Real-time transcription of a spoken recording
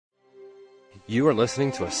You are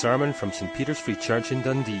listening to a sermon from St. Peter's Free Church in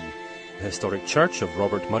Dundee, the historic church of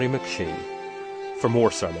Robert Murray McCheyne. For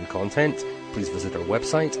more sermon content, please visit our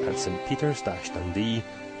website at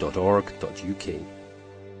stpeters-dundee.org.uk.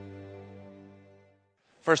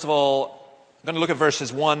 First of all, I'm going to look at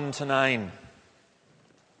verses 1 to 9.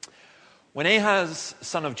 When Ahaz,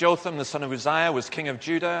 son of Jotham, the son of Uzziah, was king of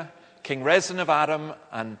Judah, King Rezin of Aram,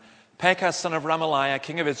 and Pekah, son of Remaliah,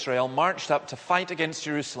 king of Israel, marched up to fight against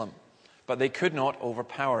Jerusalem, but they could not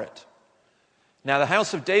overpower it. Now the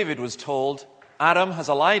house of David was told, Aram has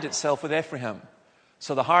allied itself with Ephraim.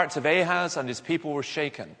 So the hearts of Ahaz and his people were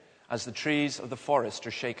shaken, as the trees of the forest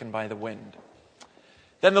are shaken by the wind.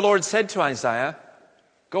 Then the Lord said to Isaiah,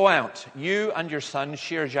 "Go out, you and your son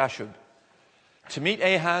Shear-Jashub, to meet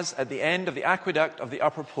Ahaz at the end of the aqueduct of the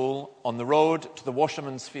upper pool on the road to the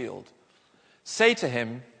washerman's field. Say to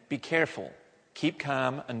him, be careful, keep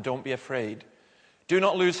calm, and don't be afraid. Do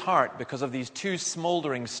not lose heart because of these two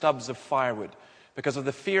smoldering stubs of firewood, because of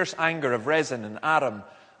the fierce anger of Rezin and Aram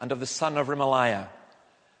and of the son of Remaliah.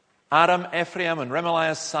 Aram, Ephraim, and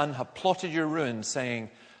Remaliah's son have plotted your ruin, saying,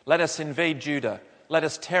 let us invade Judah, let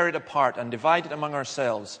us tear it apart and divide it among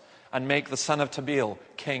ourselves, and make the son of Tabeel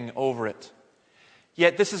king over it.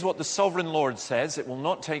 Yet this is what the sovereign Lord says, it will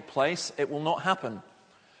not take place, it will not happen.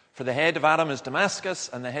 For the head of Aram is Damascus,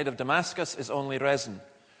 and the head of Damascus is only Rezin.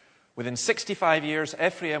 Within 65 years,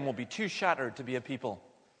 Ephraim will be too shattered to be a people.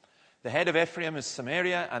 The head of Ephraim is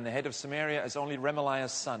Samaria, and the head of Samaria is only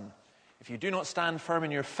Remaliah's son. If you do not stand firm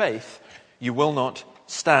in your faith, you will not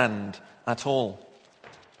stand at all."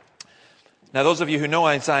 Now, those of you who know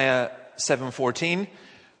Isaiah 7:14,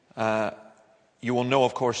 you will know,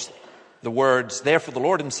 of course, the words, "Therefore the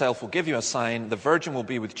Lord himself will give you a sign, the virgin will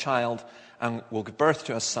be with child, and will give birth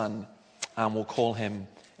to a son, and will call him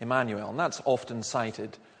Emmanuel." And that's often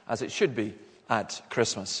cited, as it should be, at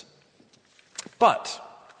Christmas. But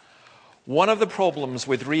one of the problems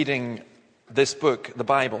with reading this book, the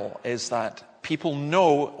Bible, is that people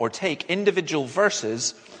know or take individual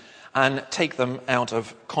verses and take them out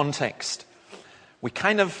of context. We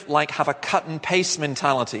kind of have a cut and paste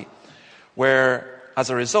mentality, where as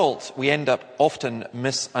a result we end up often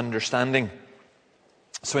misunderstanding.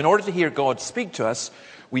 So in order to hear God speak to us,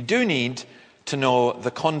 we do need to know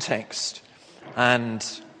the context. And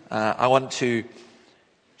I want to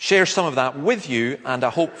share some of that with you, and I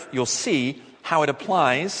hope you'll see how it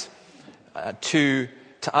applies to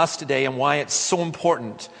us today and why it's so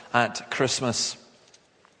important at Christmas.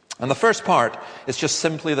 And the first part is just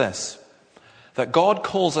simply this, that God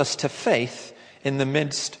calls us to faith in the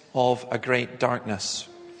midst of a great darkness.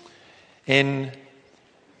 In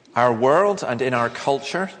our world and in our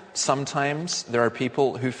culture, sometimes there are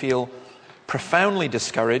people who feel profoundly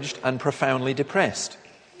discouraged and profoundly depressed.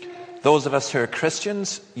 Those of us who are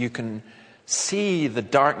Christians, you can see the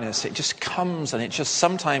darkness. It just comes and it just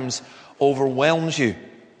sometimes overwhelms you.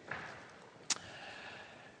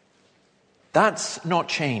 That's not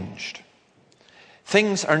changed.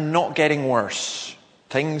 Things are not getting worse.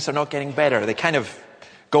 Things are not getting better. They kind of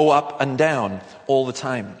go up and down all the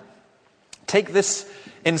time. Take this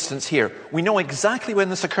instance here. We know exactly when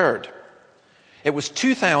this occurred. It was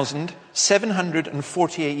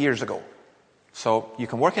 2,748 years ago. So you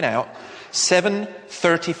can work it out.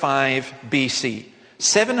 735 BC.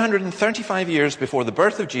 735 years before the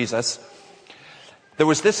birth of Jesus, there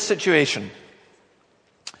was this situation.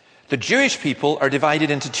 The Jewish people are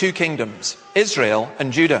divided into two kingdoms, Israel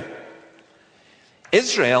and Judah.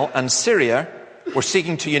 Israel and Syria were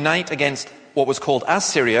seeking to unite against what was called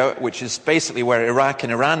Assyria, which is basically where Iraq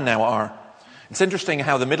and Iran now are. It's interesting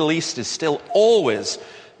how the Middle East is still always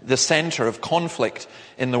the center of conflict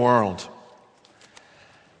in the world.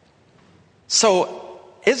 So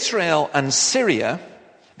Israel and Syria,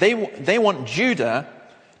 they want Judah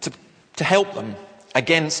to help them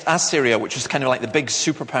against Assyria, which is kind of like the big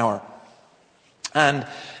superpower. And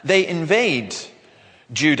they invade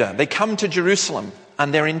Judah. They come to Jerusalem,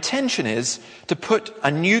 and their intention is to put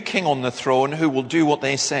a new king on the throne who will do what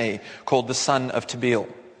they say, called the son of Tabeel.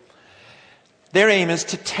 Their aim is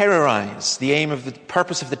to terrorize. The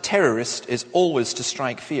purpose of the terrorist is always to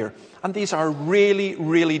strike fear. And these are really,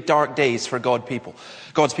 really dark days for God's people.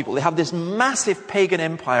 They have this massive pagan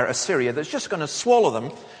empire, Assyria, that's just going to swallow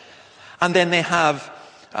them. And then they have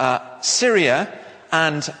Syria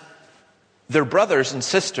and their brothers and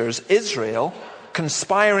sisters, Israel,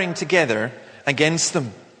 conspiring together against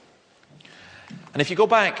them. And if you go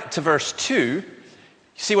back to verse 2, you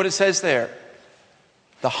see what it says there.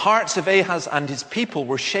 The hearts of Ahaz and his people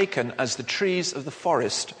were shaken as the trees of the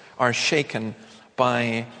forest are shaken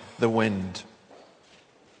by the wind.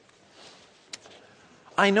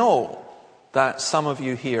 I know that some of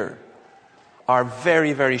you here are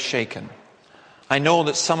very, very shaken. I know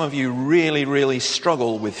that some of you really, really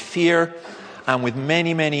struggle with fear and with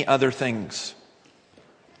many, many other things.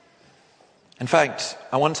 In fact,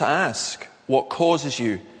 I want to ask what causes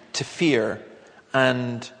you to fear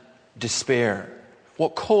and despair?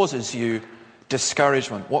 What causes you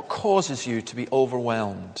discouragement? What causes you to be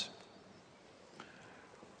overwhelmed?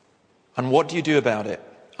 And what do you do about it?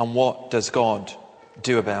 And what does God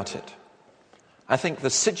do about it? I think the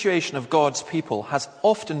situation of God's people has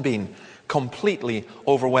often been completely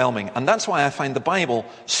overwhelming. And that's why I find the Bible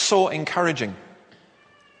so encouraging.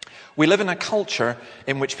 We live in a culture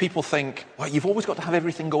in which people think, well, you've always got to have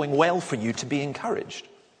everything going well for you to be encouraged.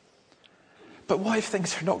 But what if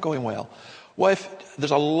things are not going well? What if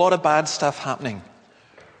there's a lot of bad stuff happening?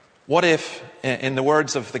 What if, in the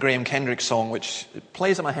words of the Graham Kendrick song, which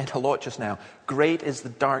plays in my head a lot just now, great is the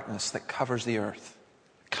darkness that covers the earth.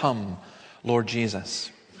 Come, Lord Jesus.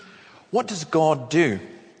 What does God do?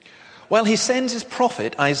 Well, he sends his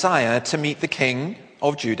prophet Isaiah to meet the king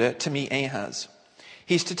of Judah, to meet Ahaz.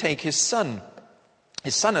 He's to take his son.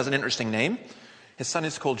 His son has an interesting name. His son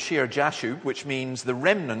is called Shear-Jashub, which means the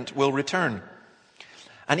remnant will return.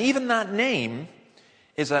 And even that name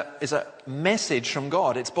is a message from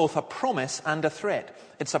God. It's both a promise and a threat.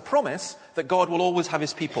 It's a promise that God will always have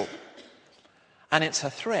his people. And it's a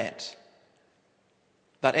threat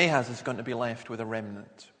that Ahaz is going to be left with a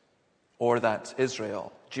remnant, or that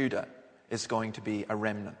Israel, Judah, is going to be a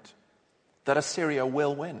remnant, that Assyria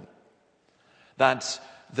will win, that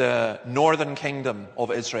the northern kingdom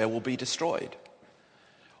of Israel will be destroyed.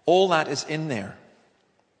 All that is in there.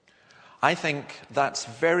 I think that's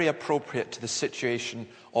very appropriate to the situation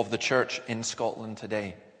of the church in Scotland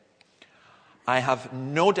today. I have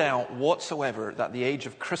no doubt whatsoever that the age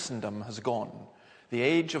of Christendom has gone. The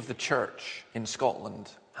age of the church in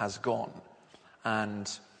Scotland has gone. And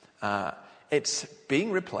it's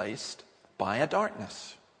being replaced by a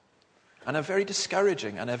darkness. And a very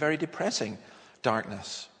discouraging and a very depressing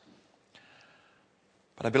darkness.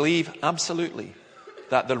 But I believe absolutely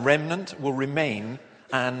that the remnant will remain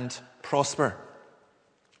and prosper.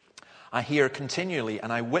 I hear continually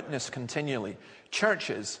and I witness continually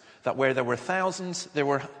churches that where there were thousands, there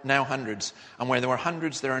were now hundreds. And where there were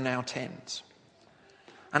hundreds, there are now tens.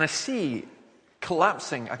 And I see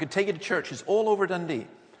collapsing. I could take you to churches all over Dundee.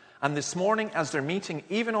 And this morning, as they're meeting,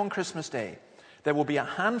 even on Christmas Day, there will be a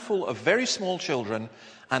handful of very small children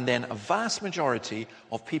and then a vast majority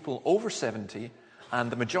of people over 70,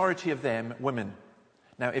 and the majority of them women.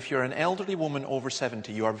 Now, if you're an elderly woman over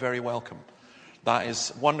 70, you are very welcome. That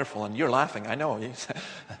is wonderful, and you're laughing, I know.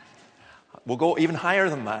 We'll go even higher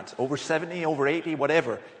than that, over 70, over 80,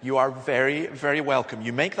 whatever. You are very, very welcome.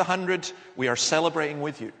 You make the 100, we are celebrating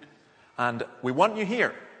with you. And we want you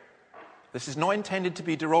here. This is not intended to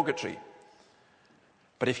be derogatory.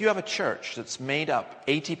 But if you have a church that's made up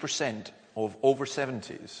 80% of over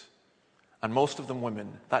 70s, and most of them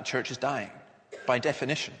women, that church is dying. By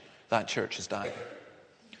definition, that church is dying.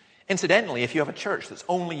 Incidentally, if you have a church that's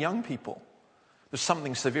only young people, there's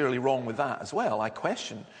something severely wrong with that as well. I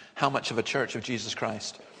question how much of a church of Jesus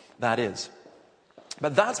Christ that is.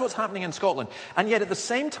 But that's what's happening in Scotland. And yet at the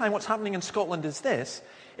same time, what's happening in Scotland is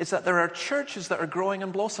that there are churches that are growing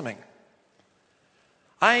and blossoming.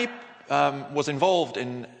 I was involved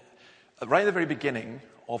in, right at the very beginning,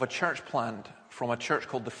 of a church planned from a church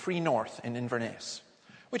called the Free North in Inverness,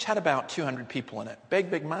 which had about 200 people in it.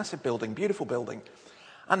 Big, massive building, beautiful building.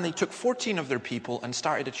 And they took 14 of their people and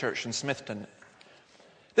started a church in Smithton.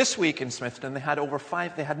 This week in Smithton, they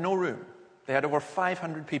had no room. They had over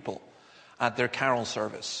 500 people at their carol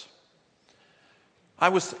service. I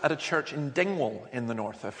was at a church in Dingwall in the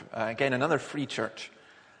north, again, another free church.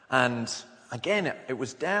 And again, it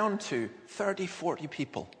was down to 30, 40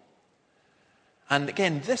 people. And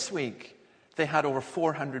again, this week, they had over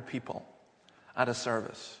 400 people at a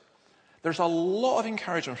service. There's a lot of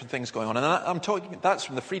encouragement from things going on. And I'm talking, that's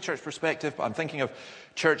from the free church perspective, but I'm thinking of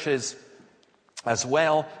churches as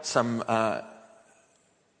well. Some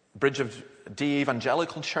Bridge of Dee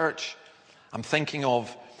Evangelical Church. I'm thinking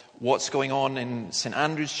of what's going on in St.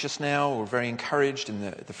 Andrews just now. We're very encouraged in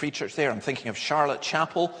the free church there. I'm thinking of Charlotte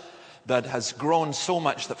Chapel, that has grown so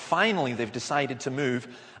much that finally they've decided to move,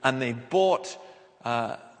 and they bought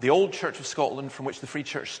the old Church of Scotland from which the free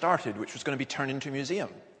church started, which was going to be turned into a museum.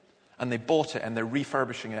 And they bought it and they're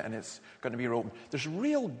refurbishing it and it's going to be reopened. There's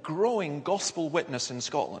real growing gospel witness in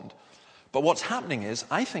Scotland. But what's happening is,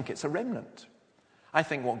 I think it's a remnant. I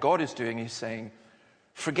think what God is doing is saying,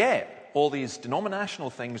 forget all these denominational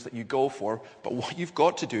things that you go for, but what you've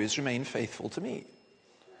got to do is remain faithful to me.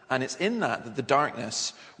 And it's in that the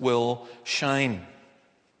darkness will shine.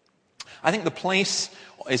 I think the place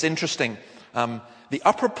is interesting. The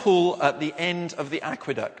upper pool at the end of the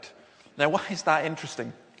aqueduct. Now, why is that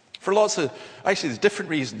interesting? For actually there's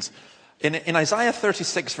different reasons. In Isaiah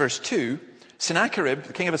 36 verse 2, Sennacherib,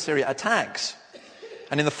 the king of Assyria, attacks.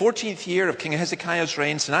 And in the 14th year of King Hezekiah's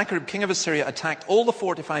reign, Sennacherib, king of Assyria, attacked all the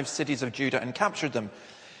fortified cities of Judah and captured them.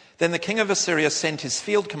 Then the king of Assyria sent his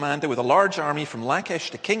field commander with a large army from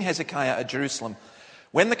Lachish to King Hezekiah at Jerusalem.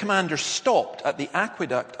 When the commander stopped at the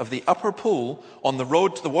aqueduct of the upper pool on the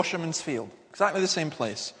road to the washerman's field, exactly the same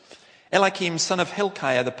place, Eliakim, son of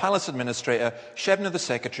Hilkiah, the palace administrator, Shebna the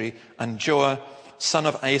secretary, and Joah, son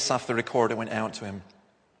of Asaph the recorder, went out to him.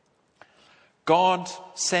 God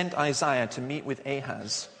sent Isaiah to meet with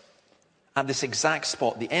Ahaz at this exact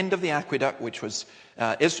spot, the end of the aqueduct, which was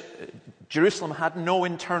Jerusalem had no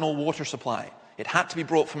internal water supply. It had to be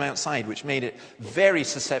brought from outside, which made it very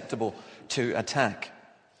susceptible to attack.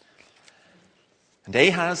 And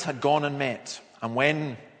Ahaz had gone and met. And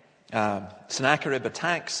when Sennacherib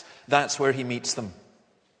attacks, that's where he meets them.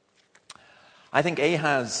 I think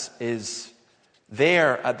Ahaz is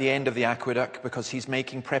there at the end of the aqueduct because he's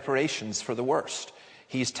making preparations for the worst.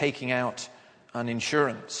 He's taking out an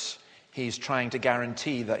insurance. He's trying to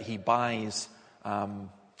guarantee that he buys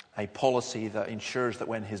a policy that ensures that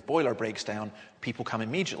when his boiler breaks down, people come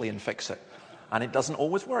immediately and fix it. And it doesn't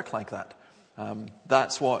always work like that.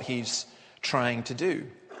 That's what he's trying to do.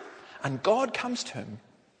 And God comes to him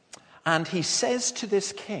and he says to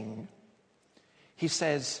this king, he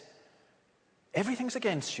says, everything's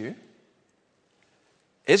against you.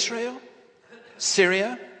 Israel,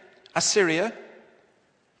 Syria, Assyria,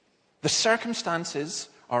 the circumstances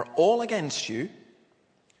are all against you.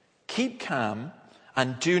 Keep calm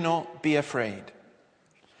and do not be afraid.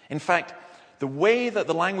 In fact, the way that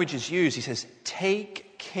the language is used, he says,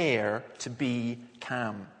 take care to be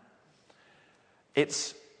calm.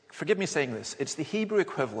 It's, forgive me saying this, it's the Hebrew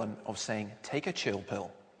equivalent of saying, take a chill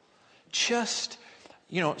pill. Just,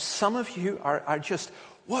 some of you are just,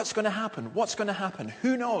 what's going to happen? What's going to happen?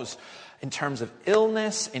 Who knows? In terms of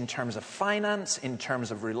illness, in terms of finance, in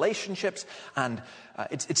terms of relationships. And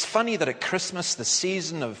it's funny that at Christmas, the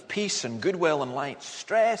season of peace and goodwill and light,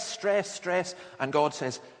 stress. And God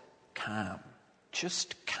says, calm.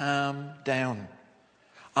 Just calm down.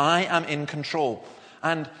 I am in control.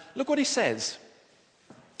 And look what he says.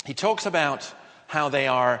 He talks about how they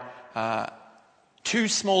are two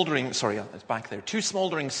smoldering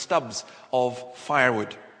stubs of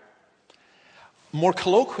firewood. More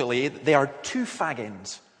colloquially, they are two fag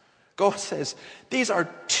ends. God says, these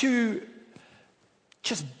are two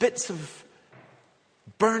just bits of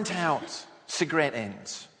burnt out cigarette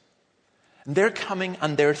ends. And they're coming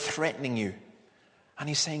and they're threatening you. And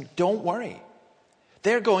he's saying, don't worry.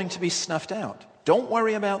 They're going to be snuffed out. Don't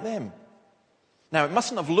worry about them. Now, it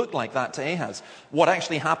mustn't have looked like that to Ahaz. What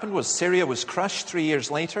actually happened was Syria was crushed 3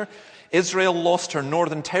 years later. Israel lost her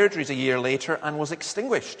northern territories a year later and was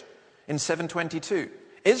extinguished in 722.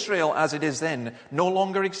 Israel, as it is then,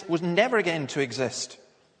 was never again to exist.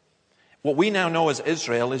 What we now know as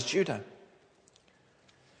Israel is Judah.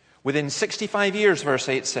 Within 65 years, verse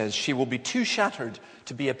 8 says, she will be too shattered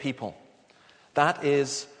to be a people. That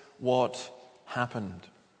is what happened.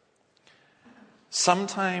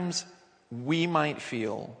 Sometimes we might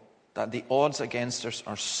feel that the odds against us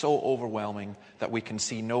are so overwhelming that we can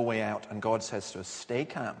see no way out. And God says to us, stay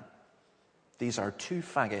calm. These are two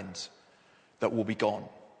fag ends that will be gone.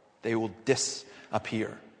 They will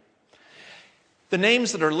disappear. The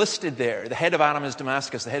names that are listed there, the head of Aram is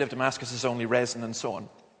Damascus, the head of Damascus is only Rezin, and so on.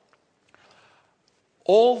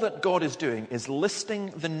 All that God is doing is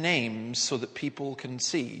listing the names so that people can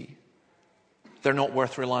see they're not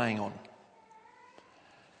worth relying on.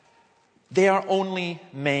 They are only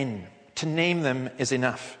men. To name them is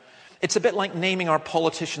enough. It's a bit like naming our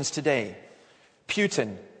politicians today.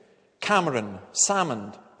 Putin, Cameron,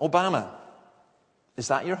 Salmond, Obama. Is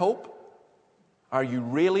that your hope? Are you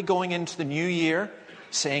really going into the new year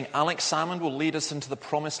saying Alex Salmond will lead us into the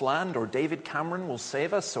promised land, or David Cameron will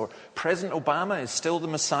save us, or President Obama is still the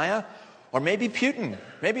Messiah, or maybe Putin,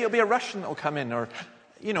 maybe it'll be a Russian that will come in, or,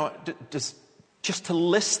 just to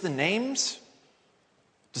list the names?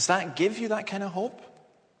 Does that give you that kind of hope?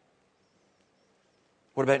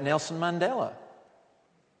 What about Nelson Mandela?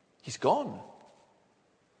 He's gone.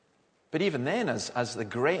 But even then, as the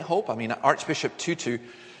great hope, Archbishop Tutu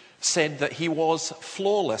said that he was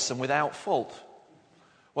flawless and without fault.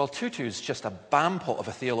 Well, Tutu's just a bampot of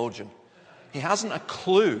a theologian. He hasn't a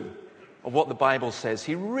clue of what the Bible says.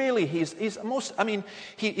 He's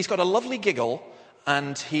got a lovely giggle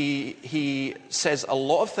and he says a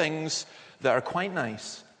lot of things that are quite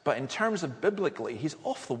nice, but in terms of biblically, he's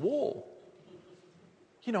off the wall.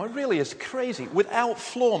 You know, it really is crazy. Without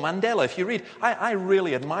flaw, Mandela, if you read, I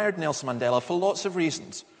really admired Nelson Mandela for lots of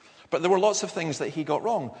reasons, but there were lots of things that he got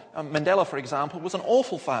wrong. Mandela, for example, was an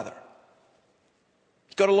awful father.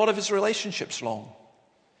 He got a lot of his relationships wrong.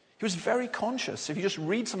 He was very conscious. If you just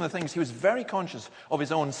read some of the things, he was very conscious of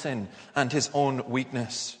his own sin and his own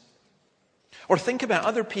weakness. Or think about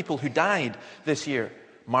other people who died this year.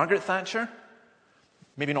 Margaret Thatcher.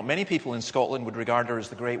 Maybe not many people in Scotland would regard her as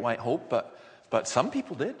the Great White Hope, but some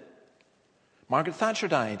people did. Margaret Thatcher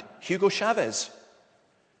died. Hugo Chavez.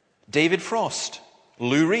 David Frost.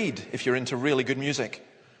 Lou Reed, if you're into really good music.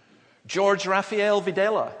 George Rafael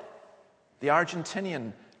Videla, the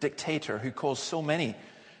Argentinian dictator who caused so many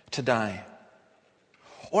to die.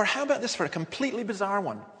 Or how about this for a completely bizarre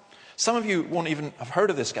one? Some of you won't even have heard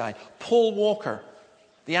of this guy. Paul Walker,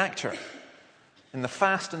 the actor in The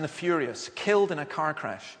Fast and the Furious, killed in a car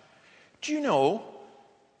crash. Do you know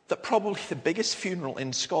that probably the biggest funeral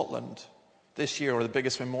in Scotland this year, or the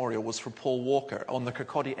biggest memorial, was for Paul Walker on the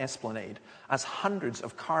Kirkcaldy Esplanade, as hundreds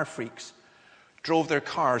of car freaks drove their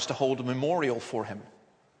cars to hold a memorial for him?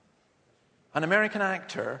 An American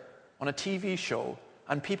actor on a TV show,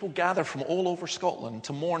 and people gather from all over Scotland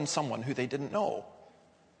to mourn someone who they didn't know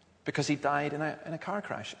because he died in a car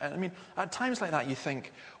crash. And I mean, at times like that you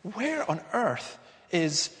think, where on earth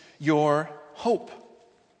is your hope?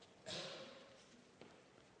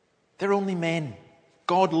 They're only men.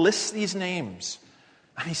 God lists these names,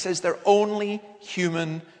 and he says they're only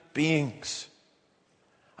human beings.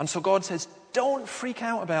 And so God says, don't freak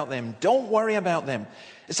out about them. Don't worry about them.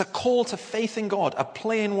 It's a call to faith in God, a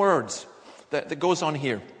play in words that goes on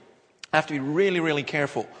here. I have to be really, really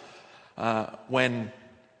careful when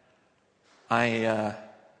I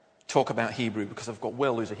talk about Hebrew, because I've got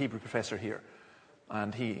Will, who's a Hebrew professor here,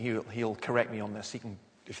 and he'll correct me on this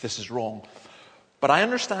if this is wrong. But I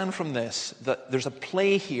understand from this that there's a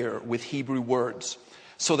play here with Hebrew words,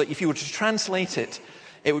 so that if you were to translate it,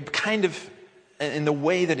 it would kind of, in the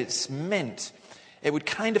way that it's meant, it would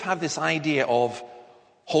kind of have this idea of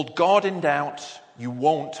hold God in doubt, you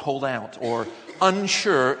won't hold out, or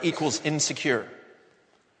unsure equals insecure.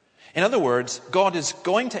 In other words, God is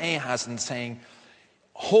going to Ahaz and saying,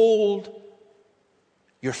 hold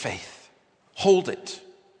your faith. Hold it.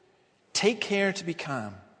 Take care to be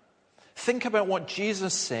calm. Think about what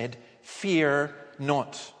Jesus said, fear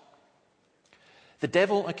not. The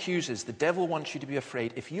devil accuses. The devil wants you to be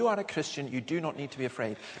afraid. If you are a Christian, you do not need to be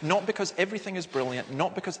afraid. Not because everything is brilliant,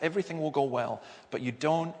 not because everything will go well, but you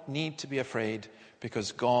don't need to be afraid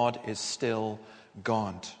because God is still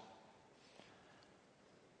God.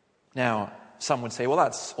 Now, some would say, well,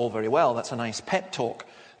 that's all very well. That's a nice pep talk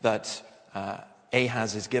that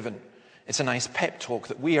Ahaz is given. It's a nice pep talk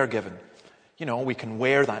that we are given. You know, we can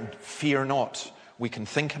wear that, fear not. We can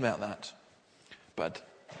think about that. But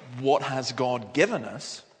what has God given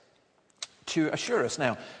us to assure us?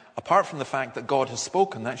 Now, apart from the fact that God has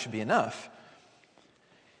spoken, that should be enough.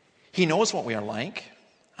 He knows what we are like,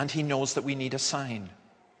 and he knows that we need a sign.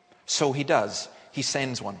 So he does. He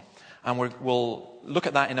sends one. And we'll look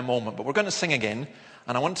at that in a moment. But we're going to sing again.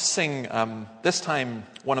 And I want to sing, this time,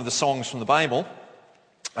 one of the songs from the Bible,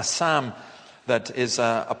 a psalm that is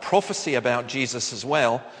a prophecy about Jesus as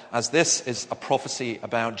well, as this is a prophecy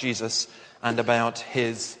about Jesus and about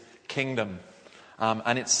his kingdom.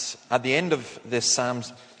 And it's at the end of this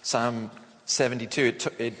Psalm 72,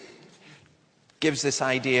 it gives this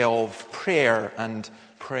idea of prayer and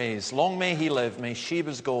praise. Long may he live, may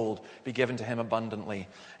Sheba's gold be given to him abundantly.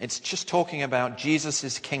 It's just talking about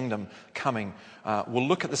Jesus' kingdom coming. We'll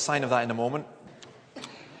look at the sign of that in a moment.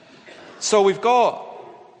 So we've got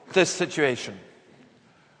this situation.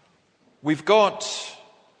 We've got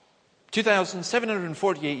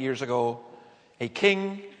 2,748 years ago, a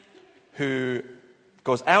king who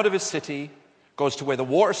goes out of his city, goes to where the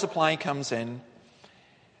water supply comes in,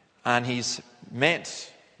 and he's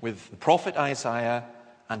met with the prophet Isaiah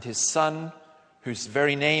and his son, whose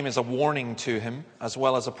very name is a warning to him as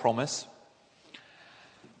well as a promise.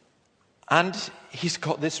 And he's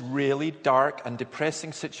got this really dark and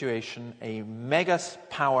depressing situation, a mega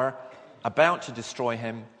power about to destroy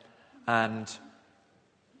him, and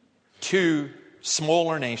two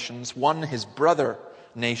smaller nations, one his brother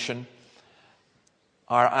nation,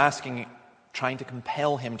 are trying to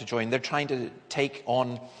compel him to join. They're trying to take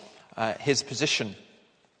on his position.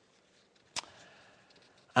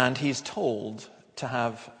 And he's told to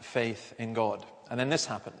have faith in God. And then this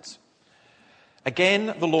happens.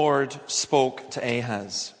 Again, the Lord spoke to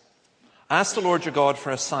Ahaz. Ask the Lord your God for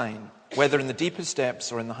a sign. whether in the deepest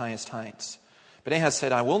depths or in the highest heights. But Ahaz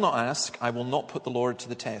said, I will not ask, I will not put the Lord to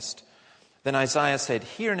the test. Then Isaiah said,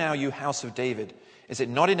 Hear now, you house of David. Is it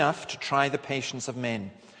not enough to try the patience of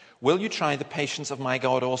men? Will you try the patience of my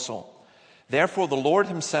God also? Therefore the Lord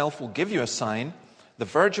himself will give you a sign. The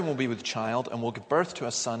virgin will be with child and will give birth to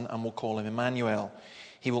a son and will call him Emmanuel.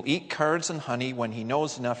 He will eat curds and honey when he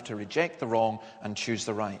knows enough to reject the wrong and choose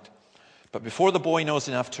the right. But before the boy knows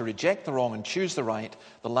enough to reject the wrong and choose the right,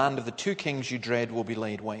 the land of the two kings you dread will be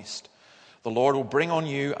laid waste. The Lord will bring on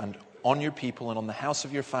you and on your people and on the house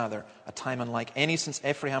of your father a time unlike any since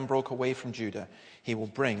Ephraim broke away from Judah. He will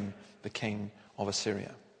bring the king of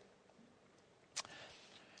Assyria.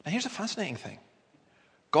 Now here's a fascinating thing.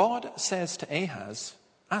 God says to Ahaz,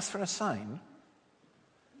 ask for a sign.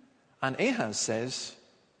 And Ahaz says,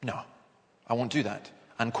 no, I won't do that.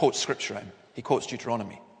 And quotes scripture out. He quotes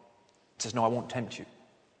Deuteronomy. He says, no, I won't tempt you.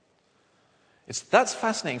 That's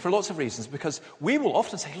fascinating for lots of reasons, because we will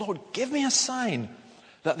often say, Lord, give me a sign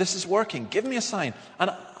that this is working. Give me a sign.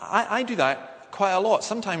 And I do that quite a lot.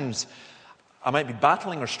 Sometimes I might be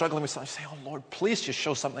battling or struggling with something. I say, oh, Lord, please just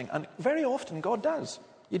show something. And very often God does.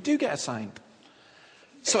 You do get a sign.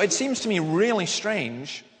 So it seems to me really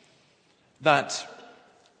strange that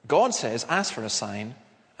God says, ask for a sign,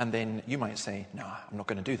 and then you might say, no, I'm not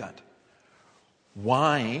going to do that.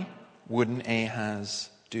 Why wouldn't Ahaz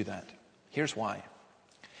do that? Here's why.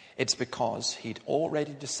 It's because he'd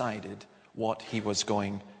already decided what he was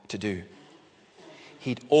going to do.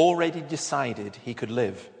 He'd already decided he could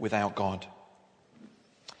live without God.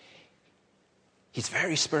 He's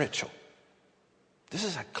very spiritual. This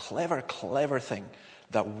is a clever, clever thing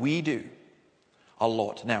that we do a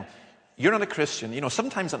lot. Now, you're not a Christian. You know,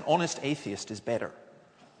 sometimes an honest atheist is better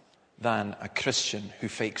than a Christian who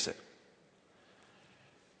fakes it.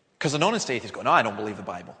 Because an honest atheist goes, no, I don't believe the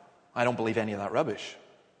Bible. I don't believe any of that rubbish.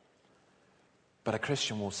 But a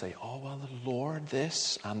Christian will say, oh, well, the Lord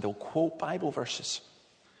this, and they'll quote Bible verses.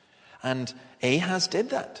 And Ahaz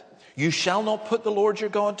did that. You shall not put the Lord your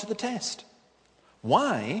God to the test.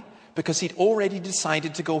 Why? Because he'd already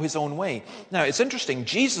decided to go his own way. Now, it's interesting.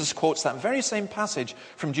 Jesus quotes that very same passage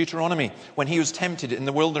from Deuteronomy when he was tempted in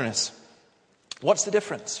the wilderness. What's the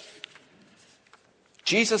difference?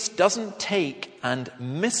 Jesus doesn't take and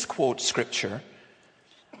misquote Scripture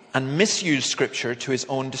and misuse Scripture to his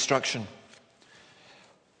own destruction.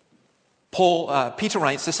 Peter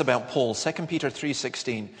writes this about Paul, 2 Peter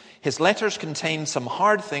 3:16. His letters contain some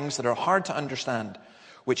hard things that are hard to understand,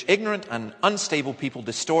 which ignorant and unstable people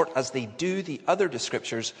distort as they do the other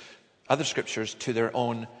scriptures to their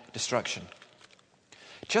own destruction.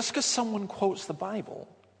 Just because someone quotes the Bible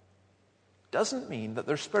doesn't mean that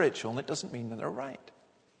they're spiritual, and it doesn't mean that they're right.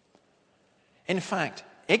 In fact,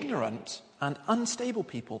 ignorant and unstable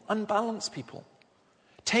people, unbalanced people,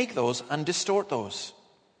 take those and distort those.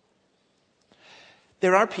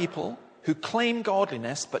 There are people who claim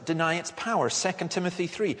godliness but deny its power. 2 Timothy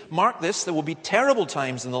 3. Mark this, there will be terrible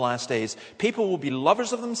times in the last days. People will be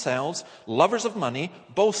lovers of themselves, lovers of money,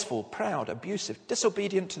 boastful, proud, abusive,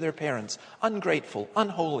 disobedient to their parents, ungrateful,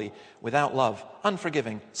 unholy, without love,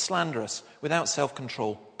 unforgiving, slanderous, without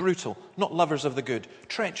self-control, brutal, not lovers of the good,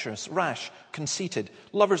 treacherous, rash, conceited,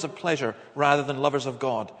 lovers of pleasure rather than lovers of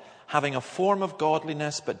God, having a form of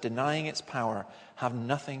godliness but denying its power, have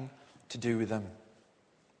nothing to do with them.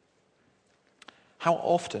 How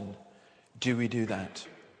often do we do that?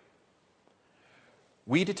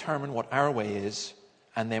 We determine what our way is,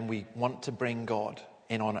 and then we want to bring God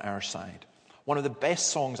in on our side. One of the best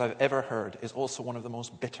songs I've ever heard is also one of the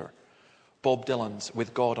most bitter, Bob Dylan's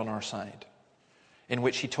With God on Our Side, in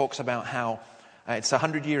which he talks about how it's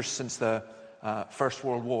 100 years since the First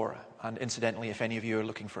World War. And incidentally, if any of you are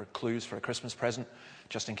looking for clues for a Christmas present,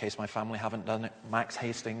 just in case my family haven't done it, Max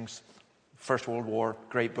Hastings, First World War,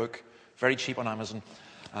 great book. Very cheap on Amazon.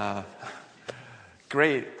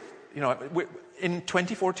 Great. You know, in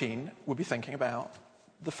 2014, we'll be thinking about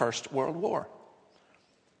the First World War.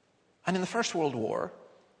 And in the First World War,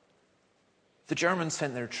 the Germans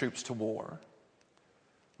sent their troops to war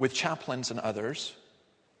with chaplains and others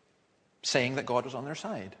saying that God was on their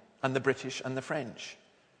side. And the British and the French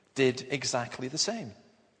did exactly the same.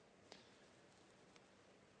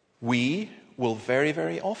 We will very,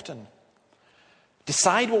 very often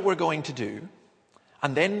decide what we're going to do,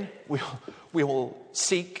 and then we will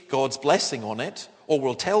seek God's blessing on it, or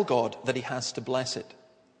we'll tell God that he has to bless it.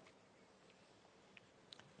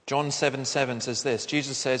 John 7:7 says this.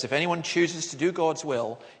 Jesus says, if anyone chooses to do God's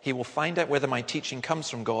will, he will find out whether my teaching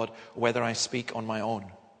comes from God or whether I speak on my own.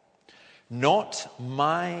 Not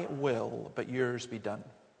my will, but yours be done.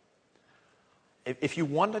 If you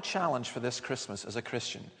want a challenge for this Christmas as a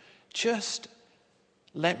Christian, Just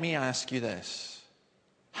let me ask you this.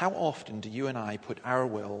 How often do you and I put our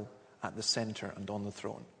will at the center and on the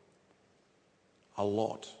throne? A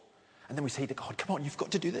lot. And then we say to God, come on, you've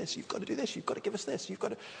got to do this, you've got to do this, you've got to give us this, you've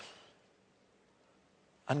got to...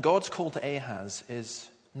 And God's call to Ahaz is,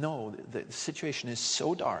 no, the situation is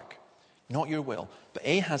so dark, not your will. But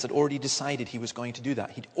Ahaz had already decided he was going to do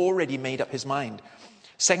that. He'd already made up his mind.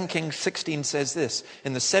 2 Kings 16 says this,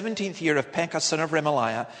 in the 17th year of Pekah, son of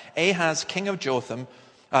Remaliah, Ahaz,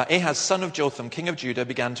 son of Jotham, king of Judah,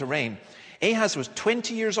 began to reign. Ahaz was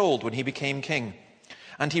 20 years old when he became king,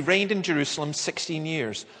 and he reigned in Jerusalem 16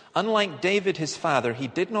 years. Unlike David his father, he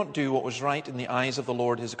did not do what was right in the eyes of the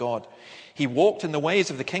Lord his God. He walked in the ways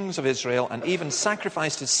of the kings of Israel and even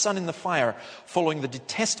sacrificed his son in the fire, following the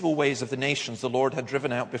detestable ways of the nations the Lord had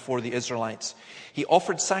driven out before the Israelites. He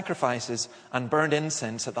offered sacrifices and burned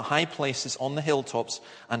incense at the high places on the hilltops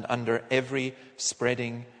and under every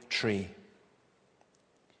spreading tree.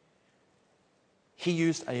 He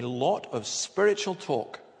used a lot of spiritual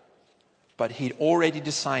talk, but he'd already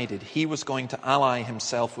decided he was going to ally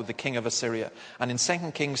himself with the king of Assyria. And in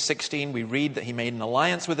 2 Kings 16, we read that he made an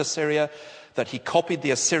alliance with Assyria, that he copied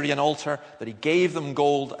the Assyrian altar, that he gave them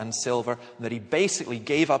gold and silver, and that he basically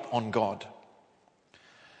gave up on God.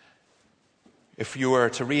 If you were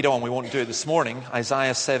to read on, we won't do it this morning,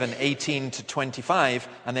 Isaiah 7, 18 to 25,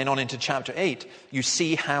 and then on into chapter 8, you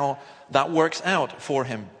see how that works out for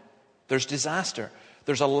him. There's disaster.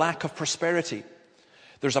 There's a lack of prosperity.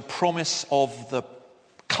 There's a promise of the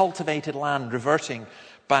cultivated land reverting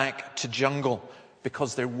back to jungle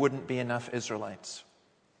because there wouldn't be enough Israelites.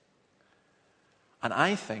 And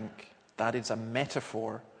I think that is a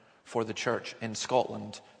metaphor for the church in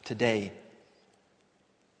Scotland today,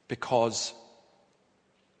 because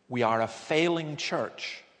we are a failing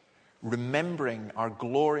church remembering our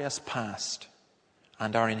glorious past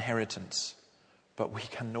and our inheritance, but we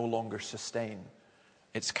can no longer sustain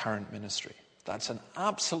its current ministry. That's an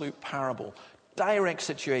absolute parable, direct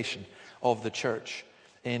situation of the church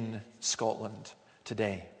in Scotland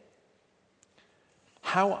today.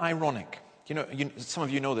 How ironic. Some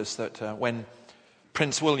of you know this, that when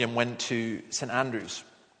Prince William went to St Andrews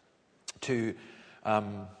to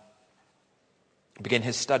begin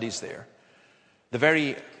his studies there, the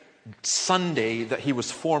very Sunday that he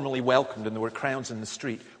was formally welcomed and there were crowds in the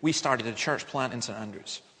street, we started a church plant in St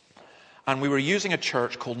Andrews. And we were using a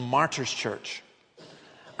church called Martyrs Church.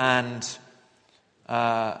 And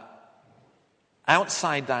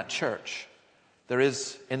outside that church, there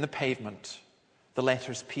is, in the pavement, the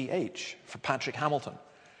letters PH for Patrick Hamilton,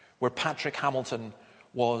 where Patrick Hamilton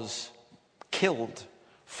was killed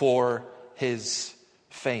for his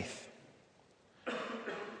faith.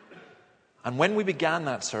 And when we began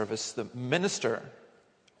that service, the minister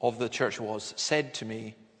of the church said to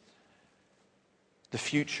me, "The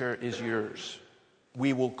future is yours.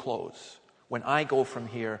 We will close. When I go from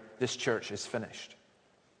here, this church is finished.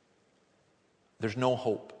 There's no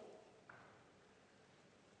hope."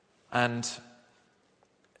 And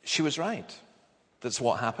she was right. That's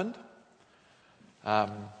what happened.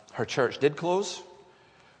 Her church did close.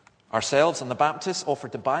 Ourselves and the Baptists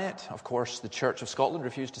offered to buy it. Of course, the Church of Scotland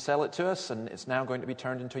refused to sell it to us, and it's now going to be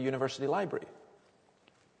turned into a university library.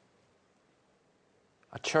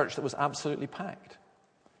 A church that was absolutely packed.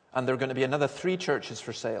 And there are going to be another 3 churches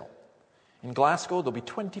for sale. In Glasgow, there'll be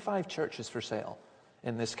 25 churches for sale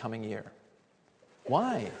in this coming year.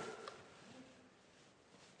 Why?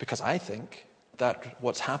 Because I think that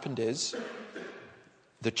what's happened is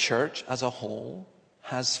the church as a whole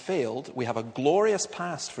has failed. We have a glorious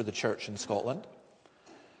past for the church in Scotland,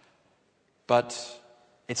 but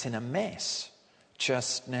it's in a mess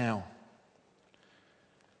just now.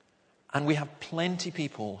 And we have plenty of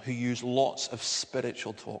people who use lots of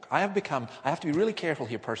spiritual talk. I have to be really careful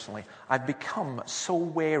here personally. I've become so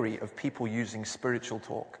wary of people using spiritual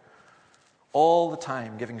talk all the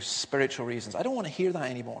time, giving spiritual reasons. I don't want to hear that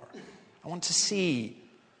anymore. I want to see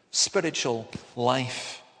spiritual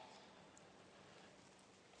life.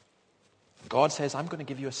 God says, I'm going to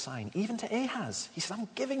give you a sign. Even to Ahaz, he says, I'm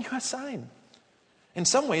giving you a sign. In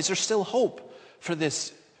some ways, there's still hope for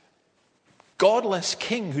this godless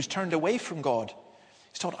king who's turned away from God.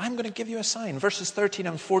 He's told, I'm going to give you a sign. Verses 13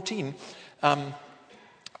 and 14,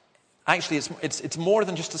 actually, it's more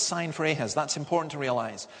than just a sign for Ahaz. That's important to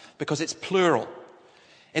realize, because it's plural.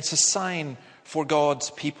 It's a sign for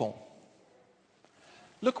God's people.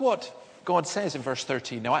 Look what God says in verse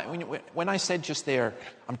 13. Now, when I said just there,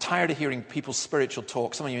 I'm tired of hearing people's spiritual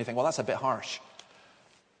talk, some of you may think, well, that's a bit harsh.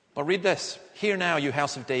 But read this. Hear now, you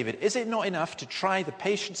house of David. Is it not enough to try the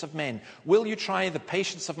patience of men? Will you try the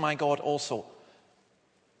patience of my God also?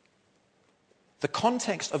 The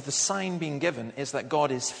context of the sign being given is that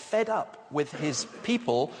God is fed up with his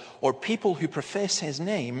people, or people who profess his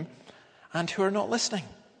name and who are not listening.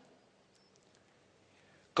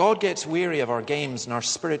 God gets weary of our games and our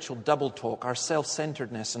spiritual double talk, our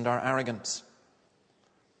self-centeredness and our arrogance.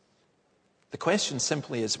 The question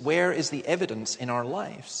simply is, where is the evidence in our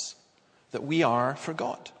lives that we are for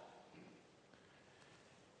God?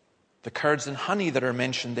 The curds and honey that are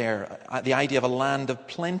mentioned there, the idea of a land of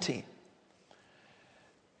plenty.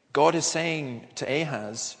 God is saying to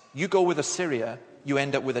Ahaz, you go with Assyria, you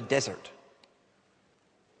end up with a desert.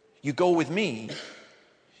 You go with me,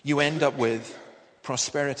 you end up with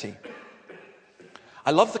prosperity.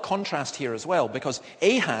 I love the contrast here as well, because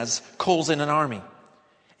Ahaz calls in an army.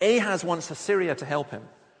 Ahaz wants Assyria to help him.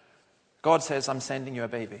 God says, I'm sending you a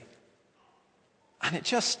baby. And it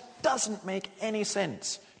just doesn't make any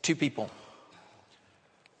sense to people.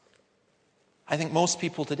 I think most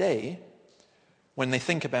people today, when they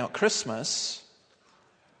think about Christmas,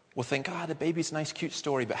 will think, the baby's a nice, cute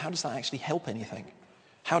story, but how does that actually help anything?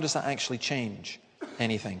 How does that actually change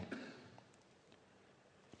anything?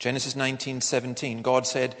 Genesis 19:17, God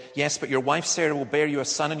said, yes, but your wife Sarah will bear you a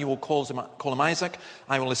son, and you will call him Isaac.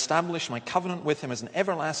 I will establish my covenant with him as an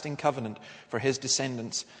everlasting covenant for his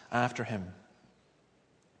descendants after him.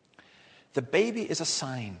 The baby is a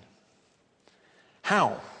sign.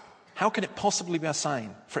 How? How can it possibly be a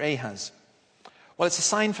sign for Ahaz? Well, it's a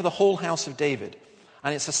sign for the whole house of David.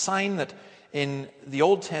 And it's a sign that in the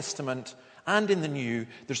Old Testament and in the New,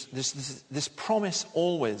 there's this promise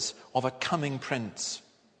always of a coming prince.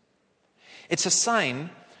 It's a sign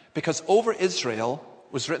because over Israel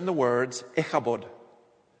was written the words, Ichabod.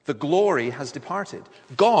 The glory has departed.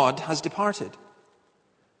 God has departed.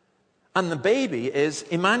 And the baby is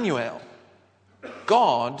Emmanuel.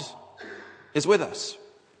 God is with us.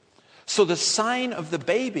 So the sign of the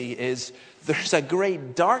baby is there's a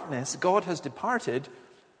great darkness, God has departed,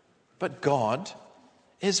 but God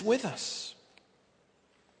is with us.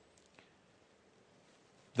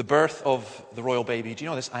 The birth of the royal baby, do you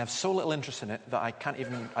know this? I have so little interest in it that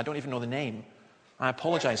I don't even know the name. I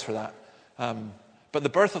apologize for that. But the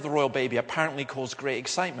birth of the royal baby apparently caused great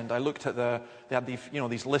excitement. I looked at they had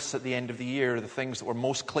these lists at the end of the year, the things that were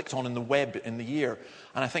most clicked on in the web in the year.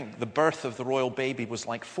 And I think the birth of the royal baby was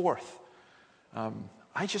like fourth.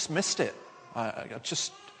 I just missed it.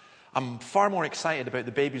 I'm far more excited about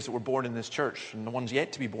the babies that were born in this church than the ones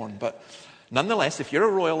yet to be born. But nonetheless, if you're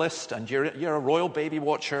a royalist and you're a royal baby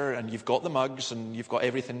watcher and you've got the mugs and you've got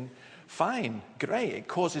everything, fine, great. It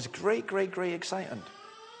causes great, great, great excitement.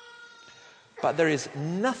 But there is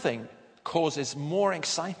nothing causes more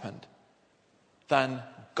excitement than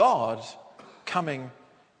God coming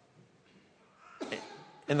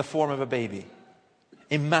in the form of a baby.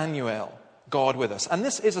 Emmanuel, God with us. And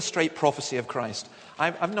this is a straight prophecy of Christ.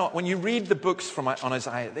 When you read the books on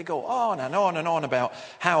Isaiah, they go on and on and on about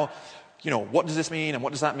how, what does this mean and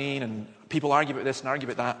what does that mean? And people argue about this and argue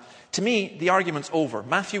about that. To me, the argument's over.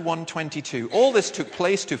 Matthew 1:22. All this took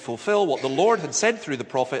place to fulfill what the Lord had said through the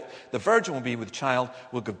prophet. The virgin will be with child,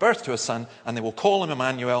 will give birth to a son, and they will call him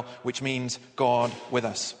Emmanuel, which means God with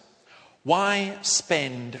us. Why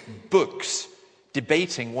spend books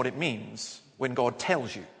debating what it means when God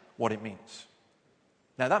tells you what it means?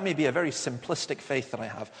 Now, that may be a very simplistic faith that I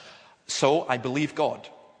have. So, I believe God.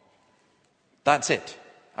 That's it.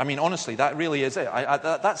 I mean, honestly, that really is it.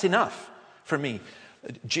 That's enough for me.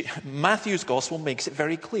 Matthew's gospel makes it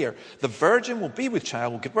very clear. The virgin will be with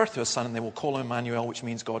child, will give birth to a son, and they will call him Emmanuel, which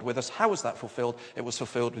means God with us. How was that fulfilled? It was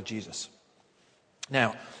fulfilled with Jesus.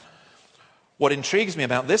 Now, what intrigues me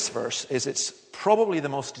about this verse is it's probably the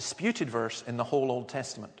most disputed verse in the whole Old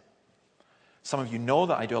Testament. Some of you know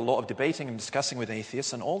that I do a lot of debating and discussing with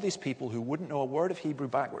atheists, and all these people who wouldn't know a word of Hebrew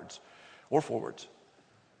backwards or forwards,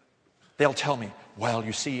 they'll tell me, well,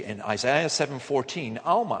 you see, in Isaiah 7:14,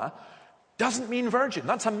 Alma doesn't mean virgin.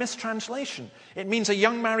 That's a mistranslation. It means a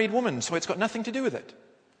young married woman, so it's got nothing to do with it.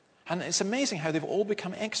 And it's amazing how they've all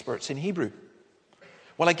become experts in Hebrew.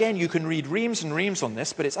 Well, again, you can read reams and reams on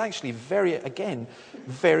this, but it's actually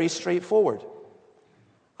very straightforward.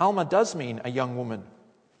 Alma does mean a young woman,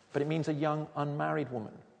 but it means a young unmarried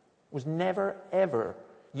woman. It was never, ever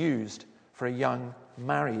used for a young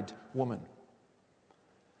married woman.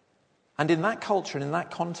 And in that culture and in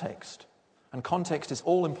that context, and context is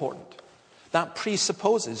all important, that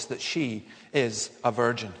presupposes that she is a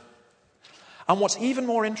virgin. And what's even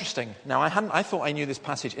more interesting, now I thought I knew this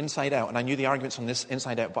passage inside out, and I knew the arguments on this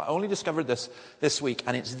inside out, but I only discovered this week,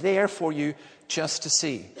 and it's there for you just to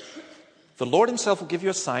see. The Lord himself will give you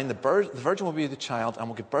a sign, the virgin will be with the child, and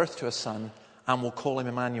will give birth to a son, and will call him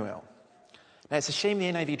Emmanuel. Now, it's a shame the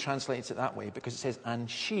NIV translates it that way because it says, and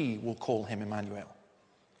she will call him Emmanuel.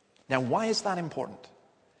 Now, why is that important?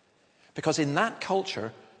 Because in that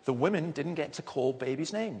culture, the women didn't get to call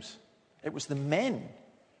babies names. It was the men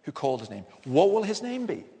who called his name. What will his name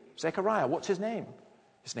be? Zechariah, what's his name?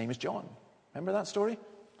 His name is John. Remember that story?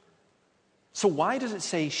 So why does it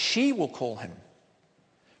say she will call him?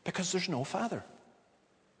 Because there's no father.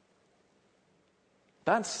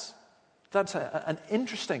 That's an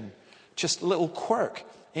interesting, just little quirk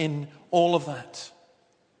in all of that.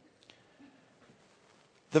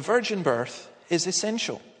 The virgin birth is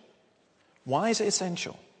essential. Why is it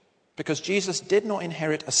essential? Because Jesus did not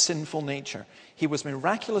inherit a sinful nature. He was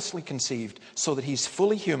miraculously conceived so that he's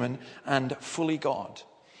fully human and fully God.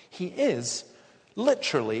 He is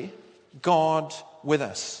literally God with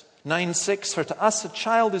us. 9:6, for to us a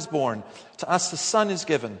child is born, to us a son is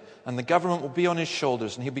given, and the government will be on his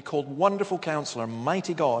shoulders, and he'll be called Wonderful Counselor,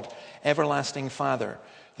 Mighty God, Everlasting Father,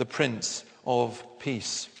 the Prince of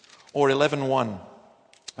Peace. Or 11:1,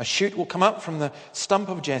 a shoot will come up from the stump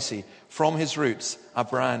of Jesse, from his roots a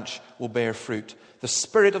branch will bear fruit. The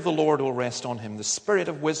Spirit of the Lord will rest on him, the Spirit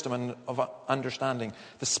of wisdom and of understanding,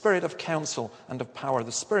 the Spirit of counsel and of power,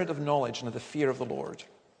 the Spirit of knowledge and of the fear of the Lord.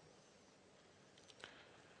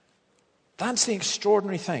 That's the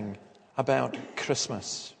extraordinary thing about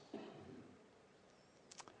Christmas.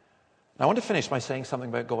 Now, I want to finish by saying something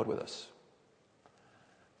about God with us.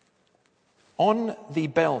 On the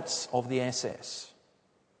belts of the SS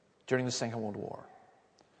during the Second World War,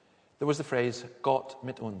 there was the phrase, Gott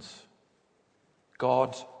mit uns,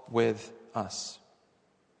 God with us.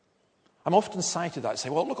 I'm often cited that. I say,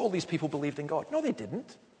 well, look, all these people believed in God. No, they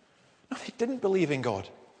didn't. No, they didn't believe in God.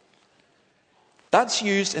 That's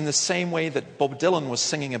used in the same way that Bob Dylan was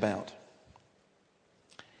singing about.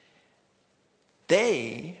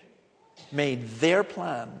 They made their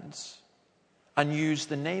plans and used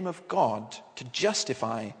the name of God to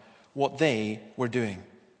justify what they were doing.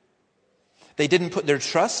 They didn't put their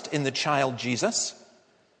trust in the child Jesus.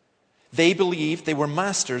 They believed they were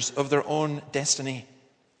masters of their own destiny.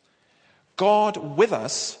 God with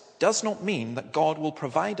us does not mean that God will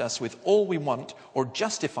provide us with all we want or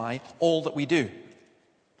justify all that we do.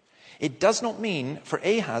 It does not mean for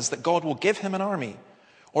Ahaz that God will give him an army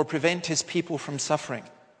or prevent his people from suffering.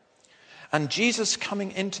 And Jesus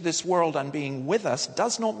coming into this world and being with us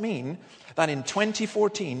does not mean that in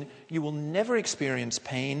 2014 you will never experience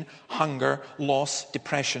pain, hunger, loss,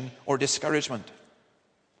 depression, or discouragement.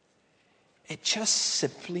 It just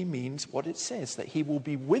simply means what it says, that he will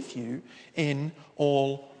be with you in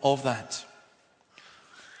all of that.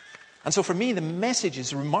 And so for me, the message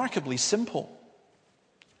is remarkably simple.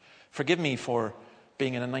 Forgive me for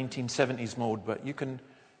being in a 1970s mode, but you can,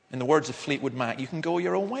 in the words of Fleetwood Mac, you can go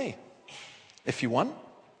your own way if you want.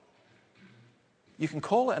 You can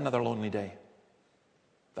call it another lonely day.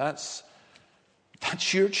 That's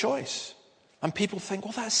your choice. And people think,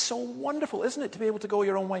 well, that's so wonderful, isn't it, to be able to go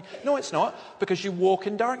your own way? No, it's not, because you walk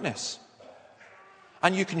in darkness.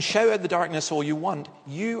 And you can shout at the darkness all you want.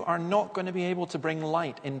 You are not going to be able to bring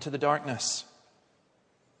light into the darkness.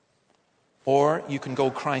 Or you can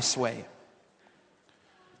go Christ's way.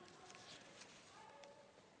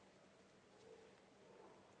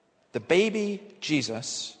 The baby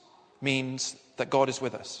Jesus means that God is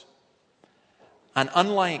with us. And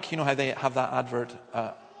unlike, you know how they have that advert,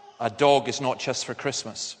 a dog is not just for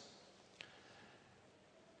Christmas.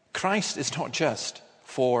 Christ is not just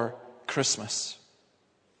for Christmas.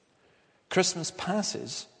 Christmas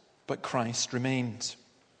passes, but Christ remains.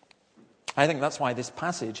 I think that's why this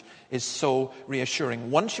passage is so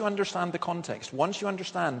reassuring. Once you understand the context, once you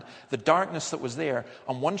understand the darkness that was there,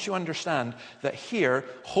 and once you understand that here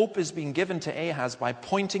hope is being given to Ahaz by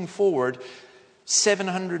pointing forward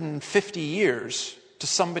 750 years to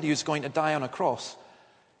somebody who's going to die on a cross,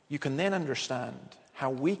 you can then understand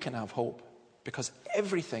how we can have hope, because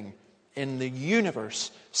everything in the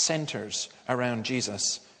universe centers around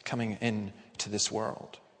Jesus coming into this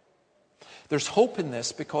world. There's hope in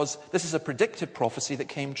this because this is a predictive prophecy that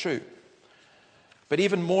came true. But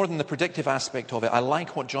even more than the predictive aspect of it, I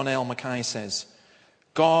like what John L. Mackay says.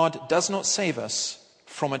 God does not save us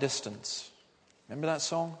from a distance. Remember that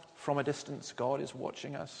song? From a distance, God is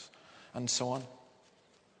watching us, and so on.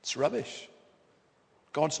 It's rubbish.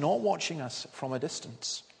 God's not watching us from a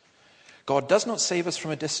distance. God does not save us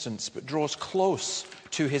from a distance, but draws close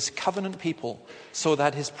to his covenant people so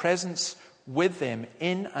that his presence with them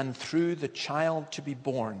in and through the child to be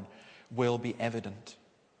born will be evident.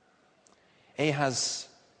 Ahaz,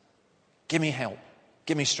 give me help,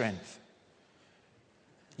 give me strength.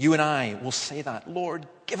 You and I will say that, Lord,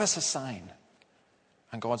 give us a sign.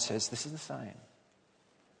 And God says, this is the sign.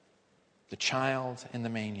 The child in the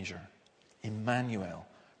manger, Emmanuel,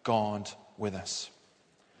 God with us.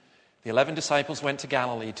 The 11 disciples went to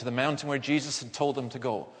Galilee, to the mountain where Jesus had told them to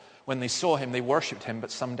go. When they saw him, they worshipped him,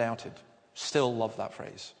 but some doubted. Still love that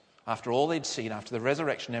phrase. After all they'd seen, after the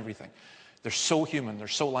resurrection, everything. They're so human, they're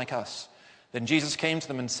so like us. Then Jesus came to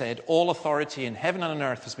them and said, all authority in heaven and on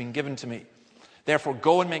earth has been given to me. Therefore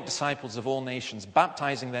go and make disciples of all nations,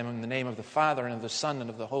 baptizing them in the name of the Father and of the Son and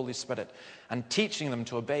of the Holy Spirit, and teaching them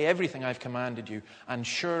to obey everything I've commanded you. And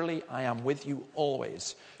surely I am with you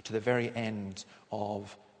always, to the very end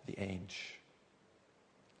of the age.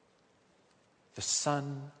 The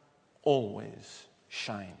sun always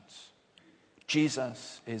shines.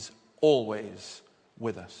 Jesus is always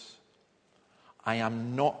with us. I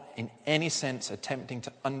am not in any sense attempting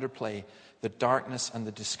to underplay the darkness and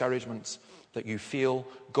the discouragements that you feel,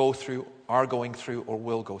 go through, are going through, or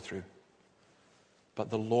will go through. But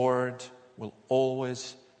the Lord will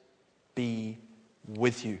always be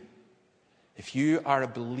with you. If you are a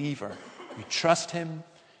believer, you trust him,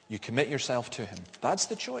 you commit yourself to him. That's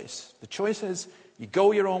the choice. The choice is you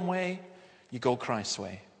go your own way, you go Christ's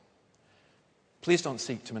way. Please don't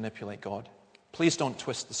seek to manipulate God. Please don't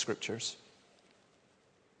twist the scriptures.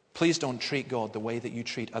 Please don't treat God the way that you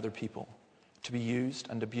treat other people, to be used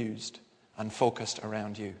and abused and focused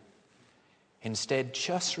around you. Instead,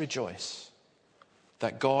 just rejoice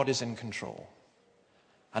that God is in control.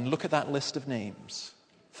 And look at that list of names,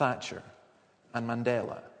 Thatcher and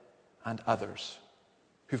Mandela and others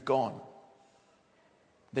who've gone.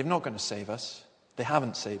 They're not going to save us. They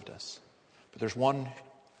haven't saved us. But there's one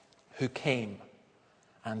who came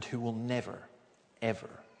and who will never, ever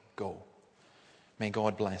go. May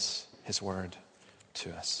God bless his word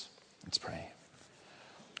to us. Let's pray.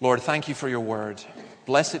 Lord, thank you for your word.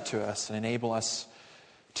 Bless it to us and enable us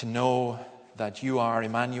to know that you are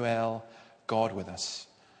Emmanuel, God with us.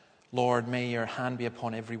 Lord, may your hand be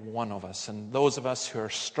upon every one of us, and those of us who are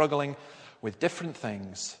struggling with different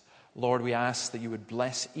things. Lord, we ask that you would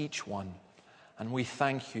bless each one, and we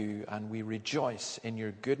thank you and we rejoice in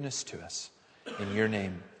your goodness to us. In your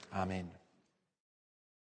name, amen.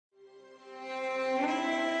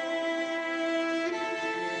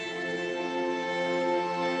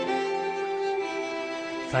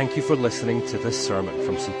 Thank you for listening to this sermon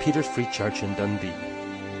from St. Peter's Free Church in Dundee.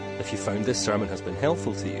 If you found this sermon has been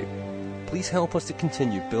helpful to you, please help us to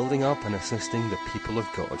continue building up and assisting the people of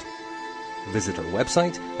God. Visit our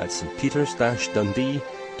website at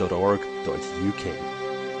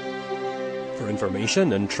stpeters-dundee.org.uk. For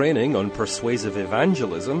information and training on persuasive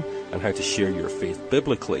evangelism and how to share your faith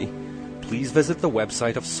biblically, please visit the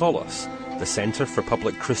website of Solas, the Centre for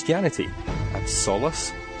Public Christianity, at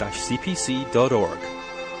solas-cpc.org.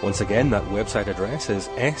 Once again, that website address is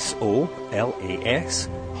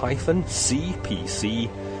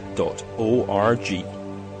solas-cpc.org.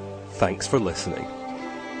 Thanks for listening.